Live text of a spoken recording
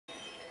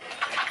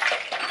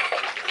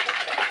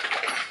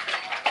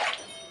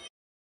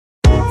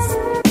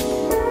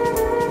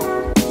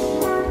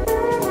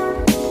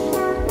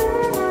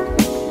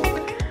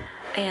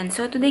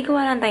so today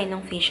gawa lang tayo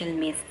ng facial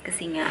mist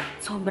kasi nga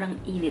sobrang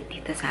init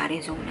dito sa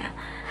Arizona.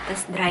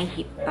 Tapos dry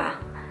heat pa.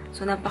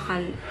 So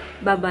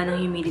napaka-baba ng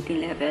humidity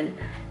level.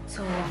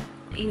 So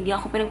hindi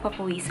ako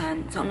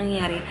pinagpapawisan. So ang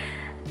nangyari,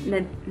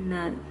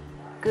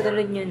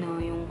 katulad nyo no,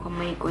 yung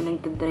kamay ko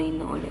nagda-dry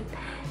na ulit.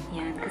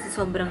 Yan, kasi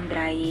sobrang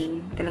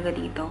drying talaga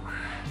dito.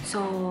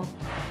 So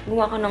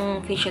gumawa ko ng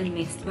facial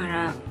mist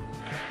para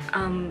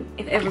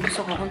if ever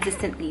gusto ko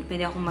consistently,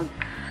 pwede ako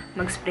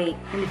mag-spray.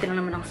 Nandito lang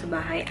naman ako sa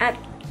bahay. At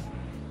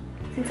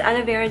since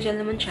aloe vera gel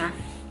naman siya,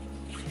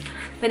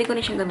 pwede ko na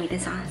siyang gamitin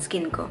sa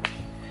skin ko.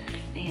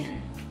 Ayan.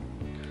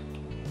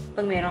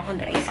 Pag meron akong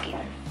dry skin.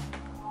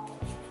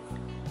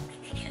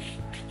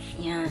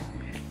 Yan.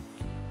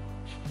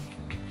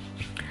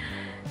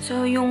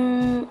 So,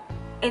 yung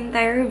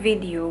entire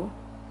video,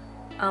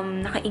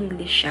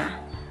 naka-English siya.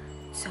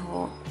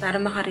 So,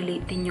 para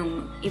makarelate din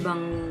yung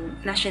ibang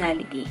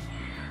nationality.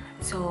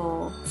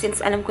 So, since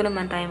alam ko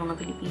naman tayo mga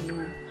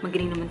Pilipino,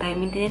 magaling naman tayo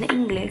maintindihan na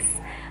English.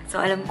 So,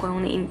 alam ko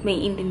may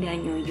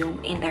intindihan nyo yung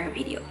entire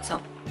video.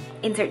 So,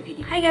 insert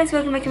video. Hi guys!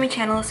 Welcome back to my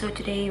channel. So,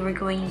 today we're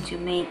going to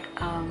make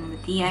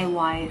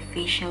DIY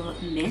facial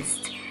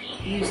mist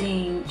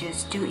using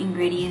just 2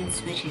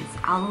 ingredients, which is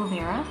aloe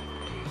vera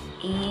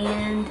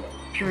and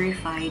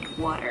purified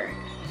water.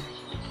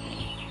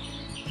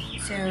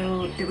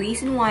 So the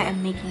reason why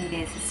I'm making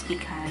this is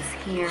because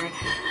here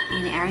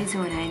in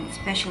Arizona, and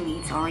especially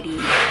it's already,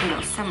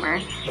 summer,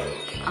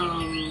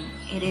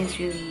 it is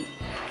really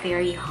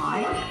very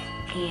hot,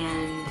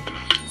 and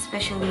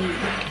especially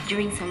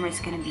during summer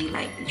it's gonna be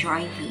like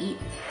dry heat.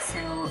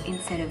 So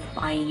instead of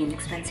buying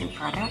expensive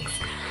products,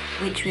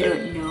 which we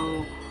don't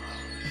know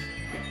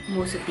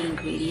most of the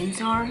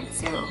ingredients are,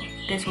 so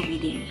this will be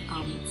the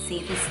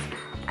safest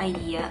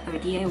idea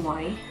or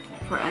DIY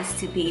for us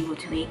to be able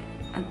to make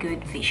a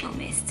good facial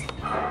mist.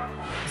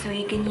 So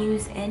you can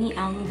use any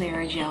aloe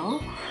vera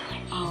gel.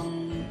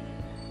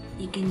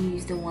 You can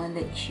use the one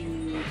that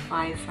you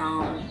buy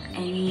from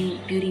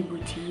any beauty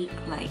boutique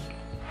like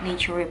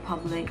Nature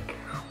Republic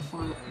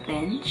or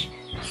Bench.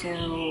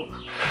 So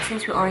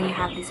since we already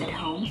have this at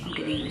home, I'm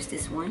gonna use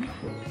this one.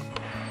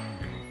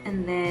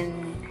 And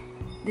then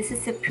this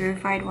is the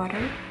purified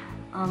water.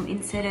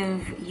 Instead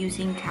of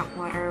using tap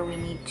water, we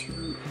need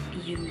to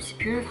use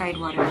purified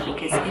water,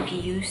 because if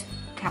you use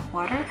tap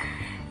water,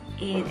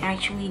 it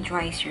actually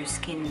dries your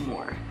skin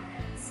more.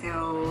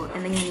 So,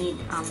 and then you need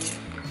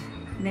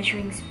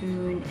measuring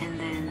spoon, and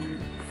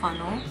then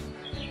funnel,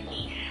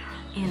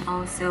 and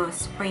also a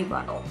spray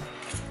bottle.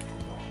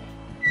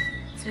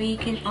 So you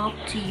can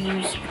opt to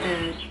use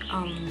the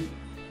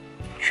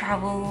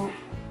travel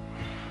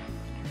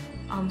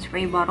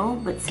spray bottle,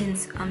 but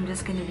since I'm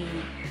just gonna be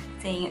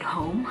staying at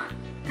home,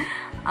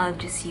 I'll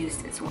just use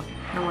this one,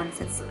 the ones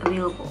that's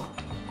available.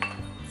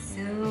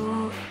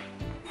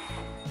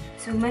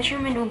 So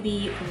measurement will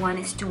be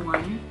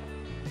 1:1.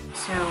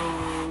 So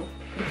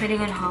depending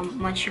on how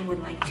much you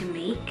would like to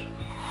make.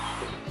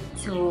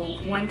 So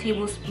 1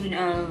 tablespoon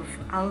of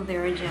aloe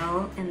vera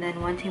gel, and then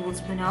 1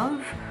 tablespoon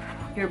of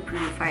your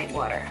purified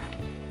water.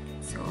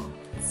 So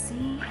let's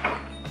see.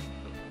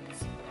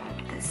 Let's pop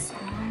this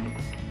on.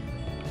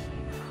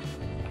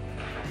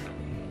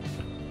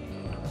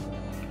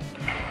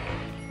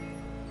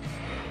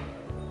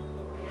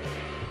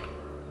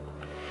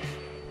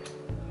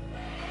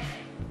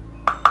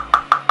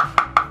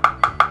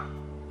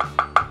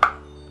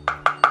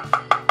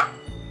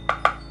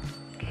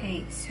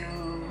 So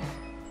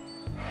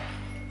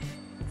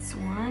this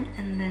one,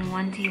 and then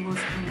 1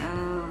 tablespoon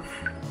of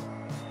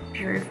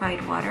purified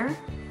water.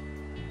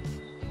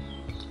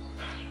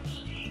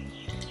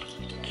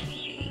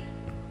 Okay.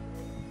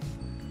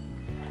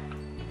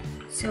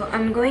 So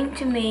I'm going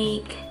to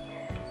make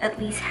at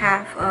least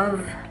half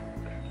of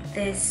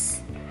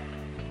this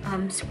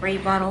spray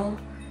bottle,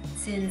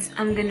 since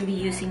I'm gonna be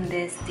using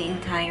this the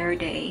entire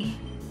day,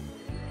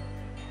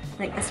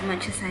 like as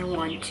much as I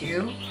want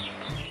to.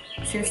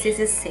 Since this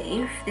is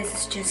safe, this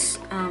is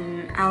just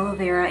aloe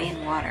vera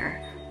and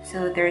water,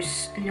 so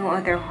there's no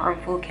other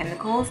harmful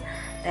chemicals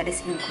that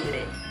is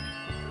included.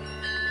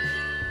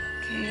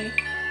 Okay.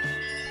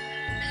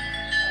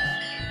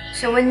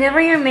 So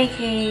whenever you're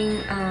making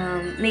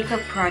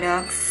makeup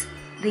products,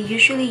 they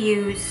usually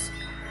use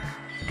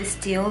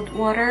distilled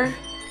water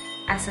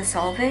as a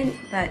solvent,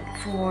 but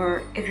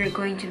if you're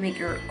going to make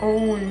your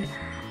own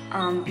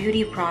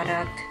beauty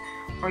product,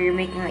 or you're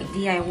making like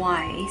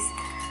DIYs,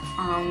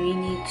 you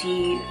need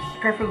to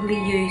preferably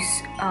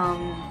use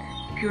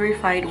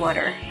purified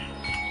water,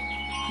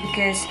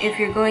 because if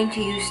you're going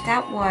to use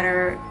tap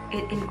water,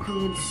 it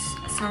includes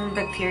some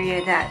bacteria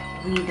that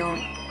we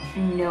don't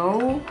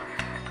know,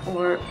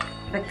 or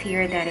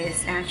bacteria that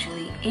is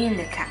actually in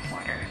the tap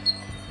water.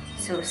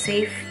 So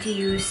safe to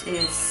use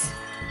is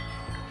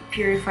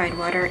purified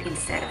water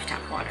instead of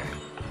tap water.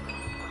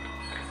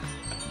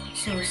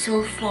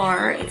 So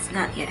far it's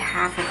not yet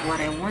half of what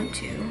I want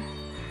to.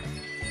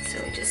 So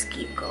just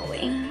keep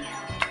going.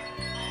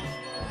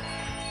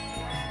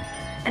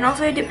 And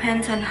also it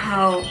depends on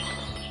how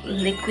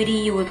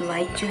liquidy you would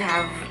like to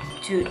have,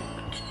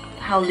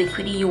 how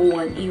liquidy you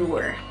want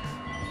your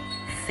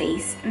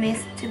face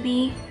mist to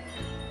be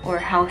or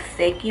how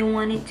thick you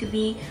want it to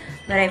be,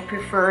 but I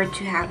prefer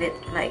to have it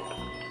like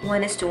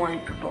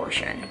 1:1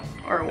 proportion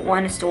or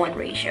 1:1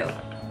 ratio.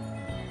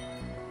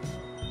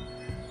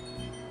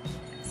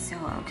 So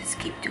I'll just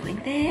keep doing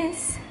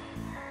this.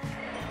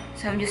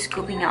 So I'm just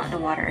scooping out the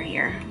water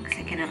here because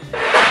I cannot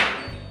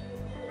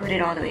put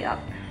it all the way up.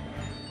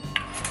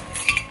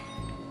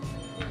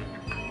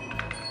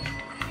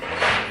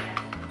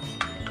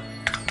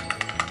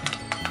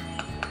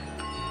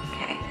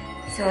 Okay,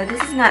 so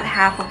this is not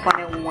half of what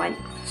I want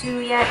to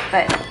yet,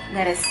 but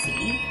let us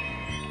see.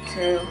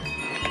 So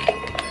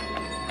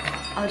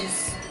I'll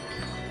just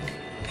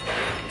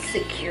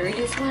secure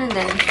this one and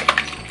then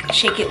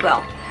shake it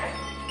well.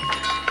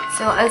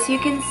 So as you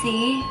can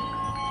see,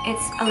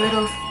 it's a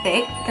little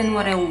thick than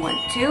what I want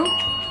to,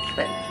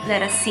 but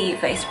let us see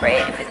if I spray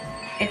it,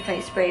 if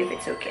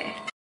it's okay.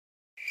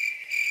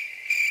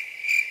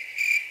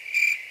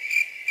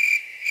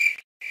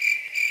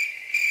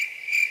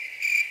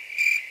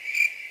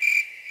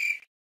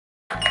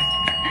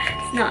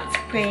 It's not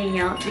spraying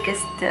out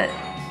because the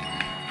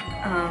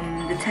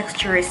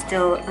texture is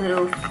still a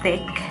little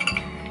thick.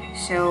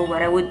 So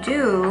what I would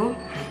do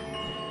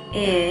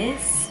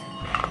is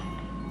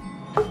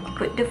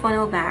put the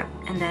funnel back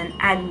and then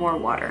add more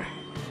water.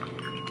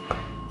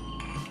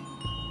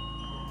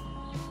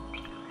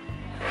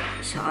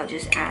 So I'll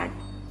just add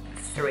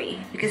 3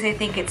 because I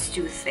think it's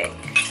too thick.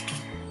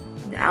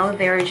 The aloe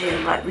vera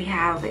gel that we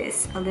have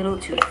is a little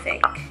too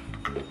thick.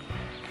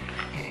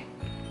 Okay.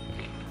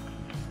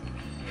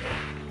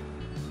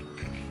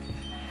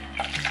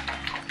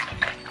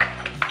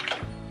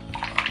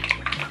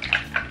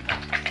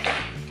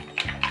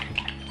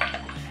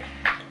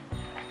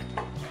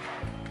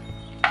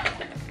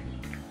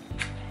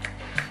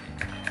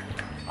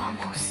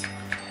 Almost.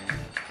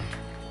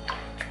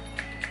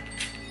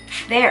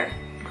 There.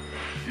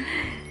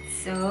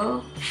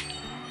 So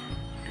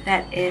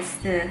that is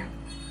the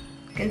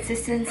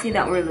consistency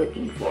that we're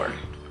looking for.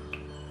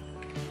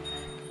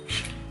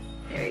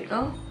 There you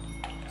go.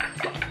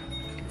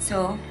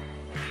 So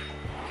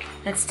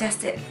let's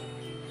test it.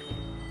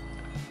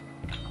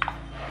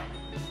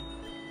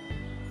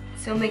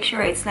 So make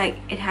sure it's like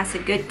it has a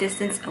good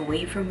distance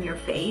away from your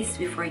face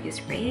before you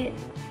spray it,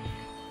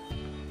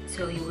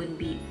 so you wouldn't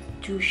be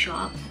too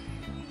shocked.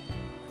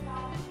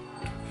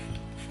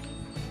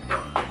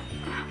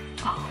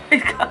 Oh my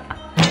god.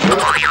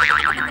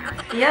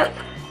 Yep.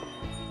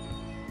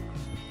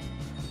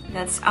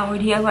 That's our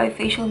DIY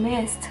facial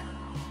mist.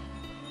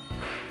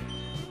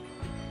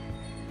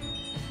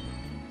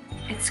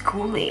 It's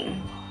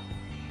cooling,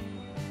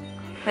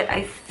 but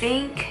I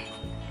think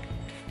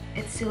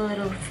it's still a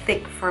little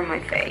thick for my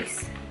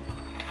face.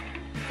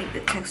 I think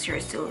the texture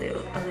is still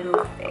a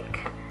little thick.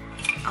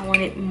 I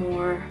want it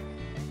more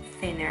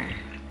thinner.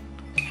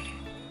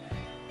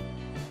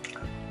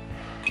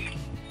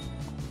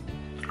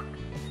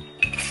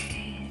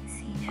 Okay, let's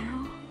see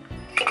now.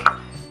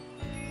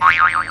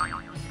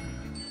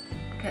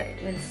 Okay,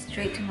 it went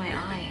straight to my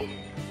eye.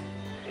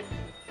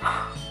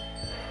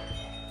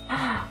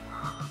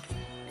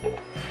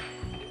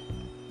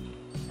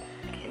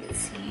 Okay, let's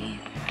see.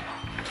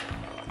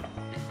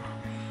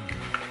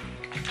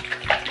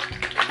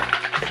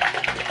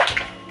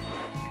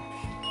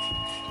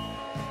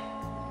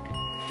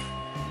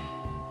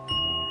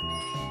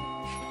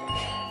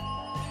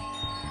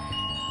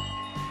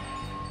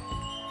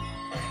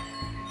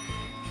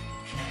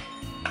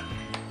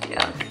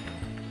 Yeah.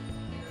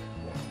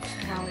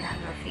 So now we have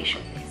our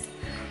facial mist.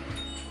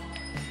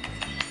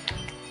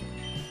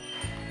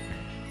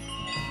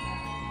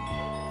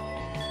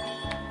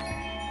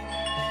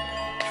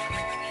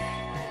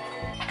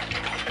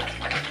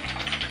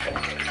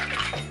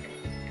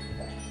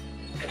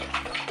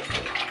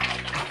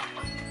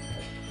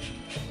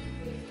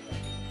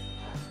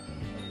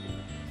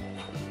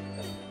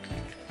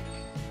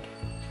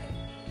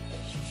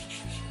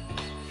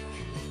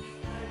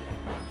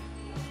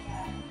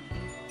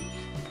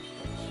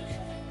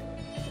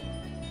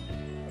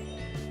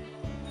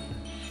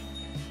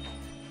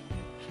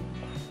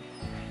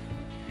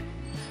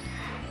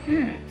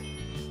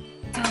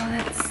 So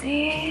let's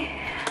see.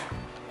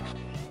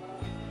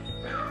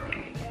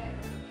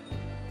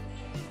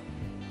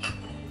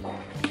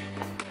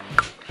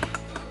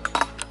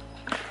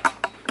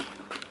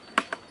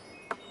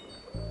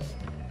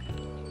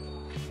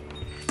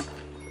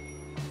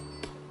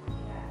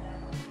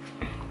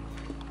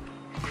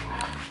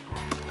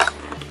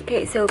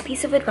 Okay, so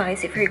piece of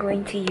advice if you're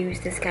going to use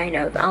this kind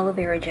of aloe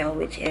vera gel,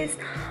 which is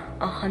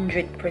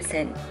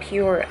 100%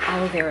 pure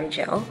aloe vera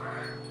gel,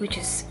 which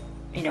is,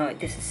 you know,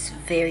 this is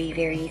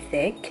very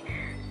thick,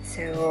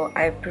 so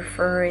I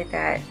prefer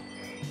that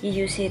you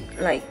use it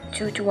like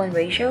 2:1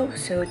 ratio,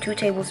 so 2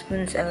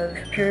 tablespoons of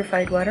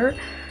purified water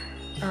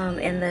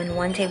and then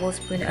 1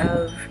 tablespoon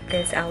of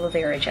this aloe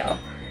vera gel.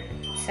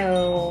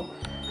 So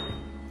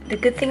the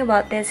good thing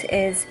about this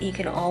is you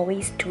can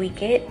always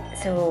tweak it,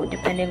 so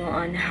depending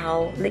on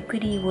how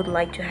liquidy you would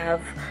like to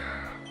have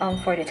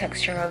for the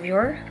texture of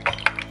your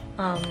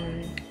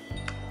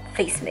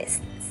face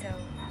mist. So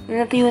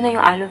natuyo na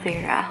yung aloe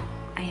vera.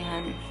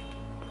 Ayan.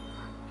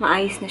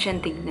 Maayos na siyang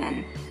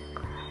tignan.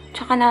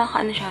 Tsaka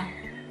nakakaano siya.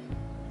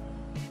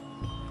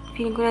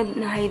 Feeling ko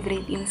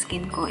na-hydrate yung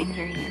skin ko, in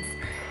fairness.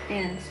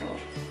 Ayan,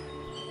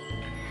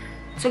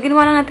 so,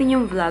 ginawa lang natin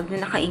yung vlog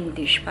na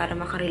naka-English para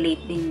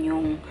makarelate din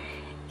yung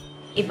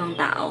ibang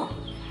tao.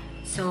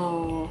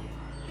 So,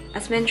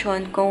 as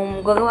mentioned,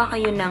 kung gagawa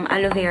kayo ng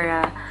aloe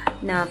vera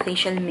na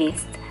facial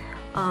mist,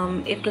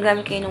 if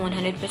gagamit kayo ng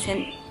 100%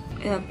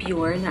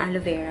 pure na aloe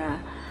vera,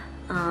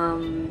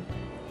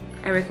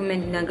 I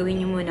recommend na gawin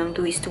nyo muna ng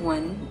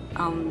 2:1,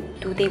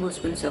 2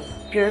 tablespoons of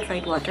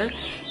purified water,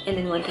 and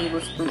then 1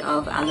 tablespoon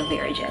of aloe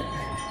vera gel.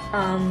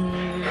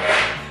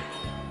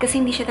 Kasi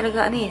hindi siya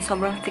talaga,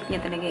 sobrang thick niya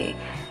talaga eh.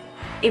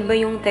 Iba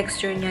yung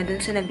texture niya dun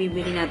sa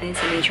nabibili natin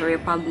sa Nature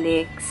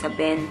Republic, sa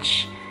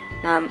Bench,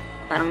 na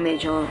parang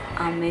medyo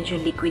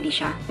liquidy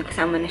siya.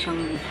 Nagkasama na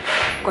siyang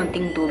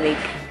konting tubig.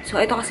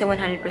 So, ito kasi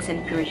 100%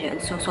 pure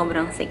gel. So,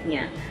 sobrang thick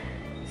niya.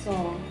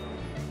 So,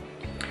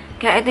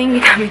 kaya ito yung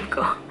ginamit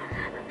ko.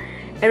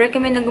 I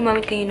recommend na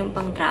gumamit kayo ng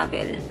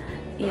pang-travel.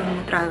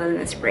 Yung travel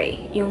na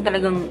spray. Yung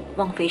talagang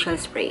pang-facial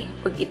spray.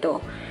 Pag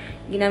ito,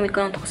 ginamit ko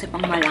lang ito kasi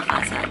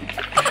pang-malakasan.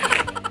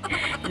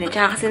 And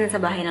tsaka kasi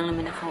nasa bahay lang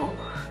naman ako.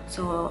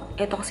 So,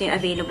 ito kasi yung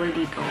available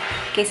dito.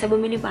 Kaysa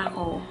bumili pa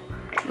ako,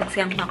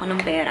 nagsayang pa ako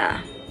ng pera.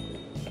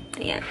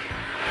 Ayan.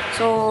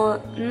 So,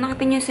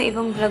 nakita niyo sa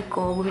ibang vlog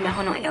ko, bumili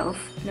ako ng e.l.f.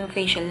 na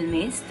facial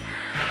mist.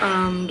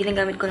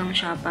 Ginagamit ko lang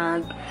siya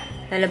pag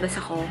lalabas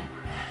ako.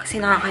 Kasi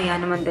nakakaya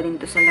naman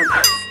dalhin to sa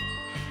labas.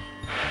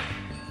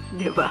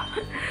 Diba?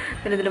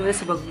 Dala-dala mo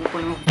sa bag mo ko.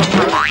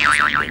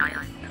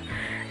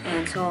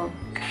 Ayan, so,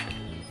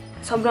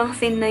 sobrang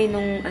thin na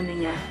yung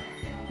niya,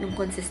 yung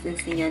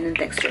consistency niya, yung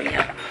texture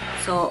niya.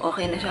 So,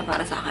 okay na siya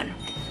para sa akin.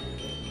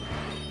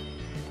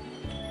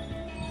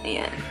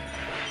 Ayan.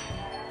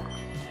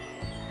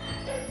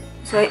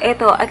 So,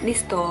 eto, at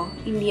least to,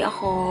 hindi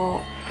ako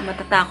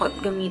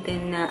matatakot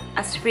gamitin na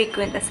as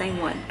frequent as I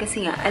want.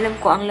 Kasi nga, alam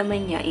ko ang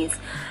laman niya is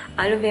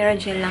aloe vera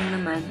gel lang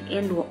naman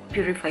and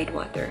purified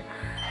water.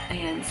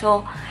 Ayan.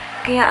 So,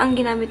 kaya ang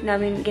ginamit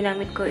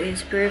ko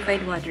is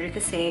purified water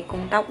kasi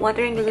kung tap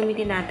water yung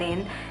gagamitin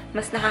natin,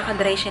 mas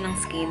nakaka-dry siya ng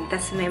skin.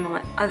 Tapos may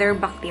mga other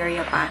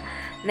bacteria pa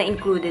na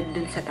included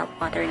dun sa tap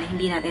water na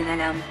hindi natin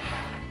alam.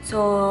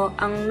 So,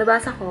 ang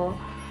nabasa ko,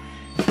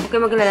 okay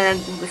maglala,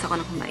 nagbubugas ako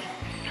ng kamay.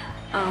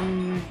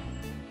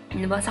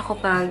 Nabasa ko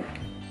pag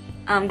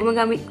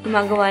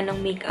gumagawa ng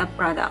makeup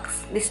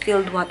products,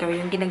 distilled water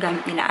yung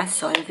ginagamit nila as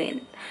solvent.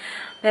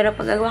 Pero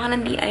pag gagawa ka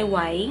ng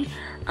DIY,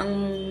 ang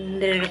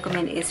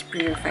nire-recommend is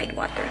purified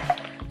water.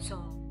 So,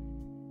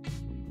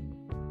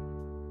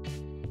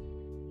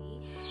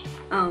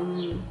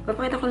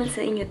 papakita ko lang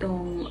sa inyo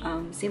itong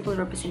simple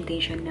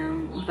representation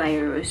ng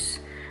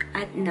virus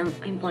at ng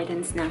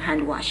importance ng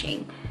hand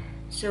washing.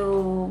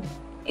 So,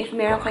 if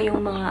meron kayong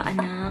mga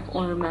anak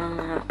or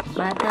mga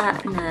bata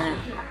na,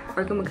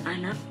 or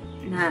mag-anak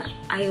na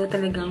ayaw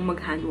talagang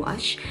mag-hand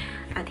wash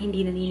at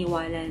hindi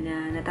naniniwala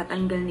na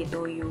natatanggal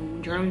nito yung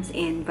germs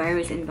and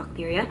virus and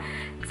bacteria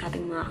sa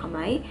ating mga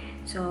kamay.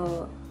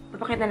 So,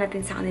 papakita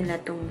natin sa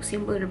kanila itong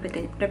simple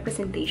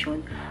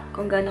representation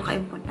kung gaano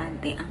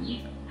ka-importante ang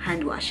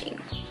hand washing.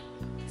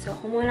 So,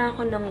 kumuha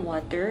ako ng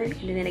water,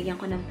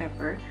 linalagyan ko ng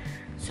pepper.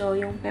 So,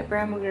 yung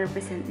pepper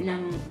mag-represent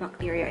ng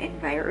bacteria and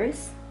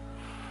virus.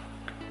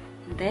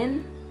 And then,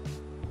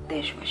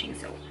 dishwashing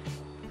soap.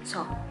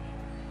 So,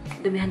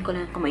 dumihan ko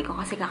lang ang kamay ko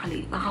kasi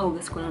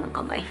kakahugas ko lang ng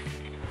kamay.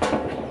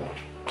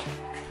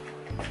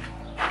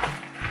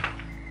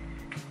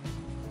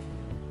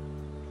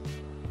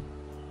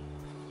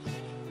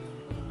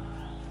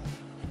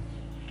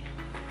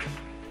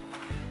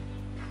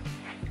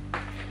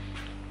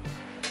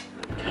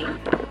 Okay.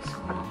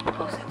 So,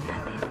 close up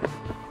natin.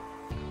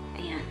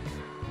 Ayan.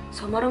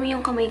 So, marumi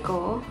yung kamay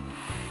ko.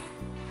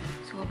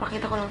 So,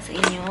 mapakita ko lang sa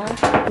inyo.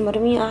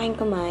 Marumi yung aking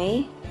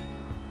kamay.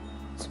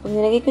 So, pag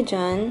nilagay ko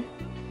dyan,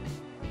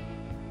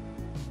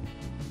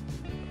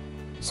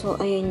 so,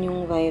 ayan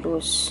yung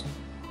virus.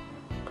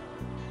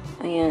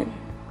 Ayan.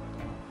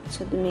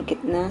 So,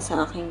 dumikit na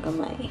sa aking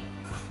kamay.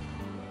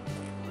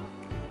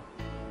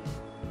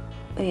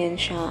 Ayan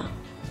siya.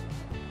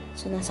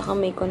 So, nasa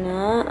kamay ko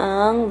na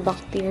ang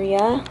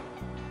bacteria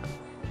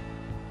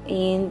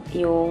and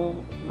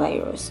yung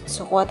virus.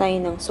 So, kuha tayo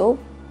ng soap.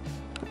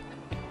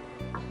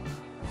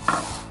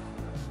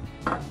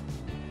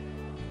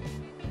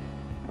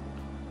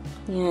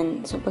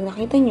 Ayan. So, pag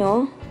nakita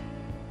nyo,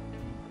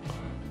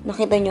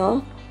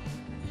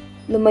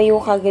 lumayo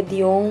kagad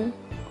yung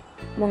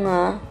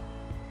mga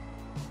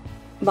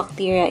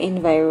bacteria and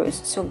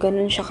virus. So,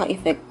 ganun siya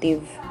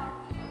ka-effective.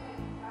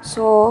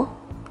 So,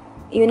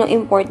 yun ang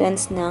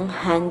importance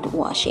ng hand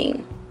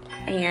washing.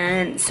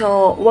 Ayan.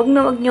 So, wag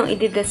niyong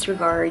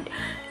i-disregard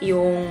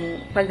yung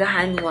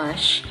pag-hand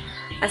wash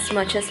as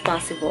much as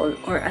possible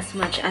or as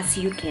much as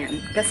you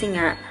can. Kasi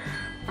nga,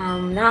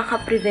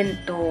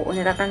 nakaka-prevent to o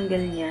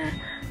natatanggal niya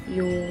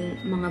yung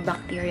mga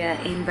bacteria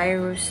and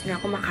virus na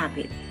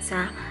kumakapit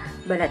sa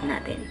balat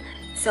natin.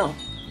 So,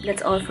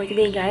 that's all for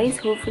today, guys.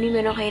 Hopefully,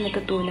 meron kayo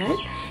natutunan.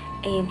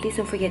 And please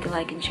don't forget to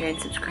like and share and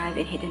subscribe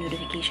and hit the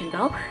notification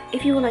bell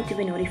if you would like to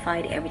be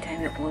notified every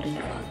time I upload a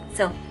new vlog.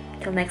 So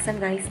till next time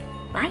guys,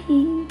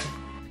 bye.